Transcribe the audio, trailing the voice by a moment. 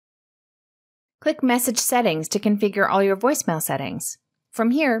Click Message Settings to configure all your voicemail settings.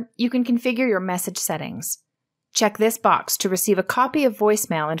 From here, you can configure your message settings. Check this box to receive a copy of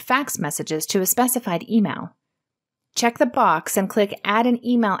voicemail and fax messages to a specified email. Check the box and click Add an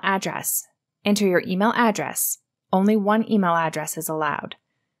email address. Enter your email address. Only one email address is allowed.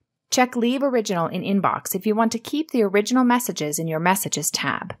 Check Leave Original in Inbox if you want to keep the original messages in your Messages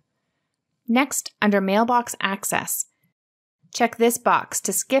tab. Next, under Mailbox Access, check this box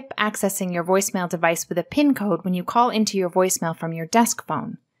to skip accessing your voicemail device with a PIN code when you call into your voicemail from your desk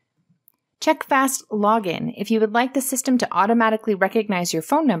phone. Check Fast Login if you would like the system to automatically recognize your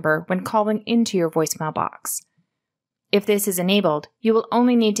phone number when calling into your voicemail box. If this is enabled, you will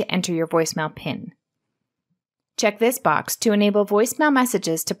only need to enter your voicemail PIN. Check this box to enable voicemail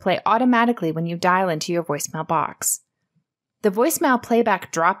messages to play automatically when you dial into your voicemail box. The voicemail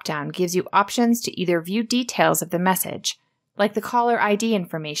playback dropdown gives you options to either view details of the message, like the caller ID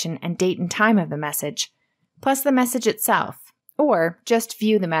information and date and time of the message, plus the message itself, or just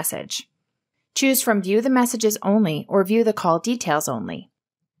view the message. Choose from View the Messages Only or View the Call Details Only.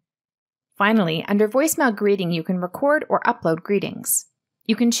 Finally, under Voicemail Greeting, you can record or upload greetings.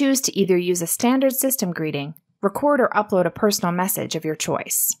 You can choose to either use a standard system greeting, record or upload a personal message of your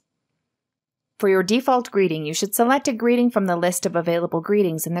choice. For your default greeting, you should select a greeting from the list of available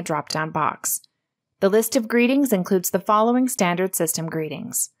greetings in the drop-down box. The list of greetings includes the following standard system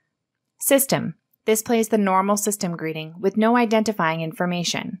greetings. System. This plays the normal system greeting with no identifying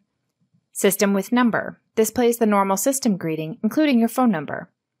information. System with number. This plays the normal system greeting, including your phone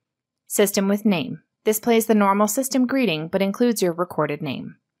number. System with name. This plays the normal system greeting, but includes your recorded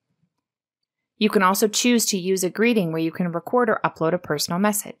name. You can also choose to use a greeting where you can record or upload a personal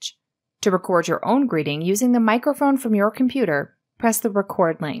message. To record your own greeting using the microphone from your computer, press the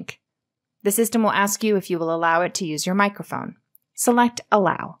Record link. The system will ask you if you will allow it to use your microphone. Select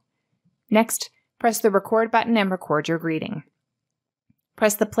Allow. Next, press the Record button and record your greeting.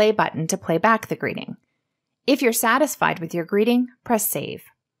 Press the Play button to play back the greeting. If you're satisfied with your greeting, press Save.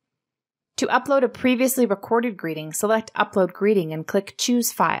 To upload a previously recorded greeting, select Upload Greeting and click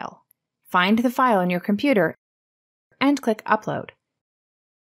Choose File. Find the file on your computer and click Upload.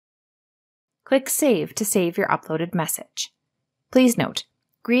 Click Save to save your uploaded message. Please note,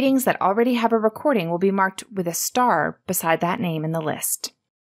 greetings that already have a recording will be marked with a star beside that name in the list.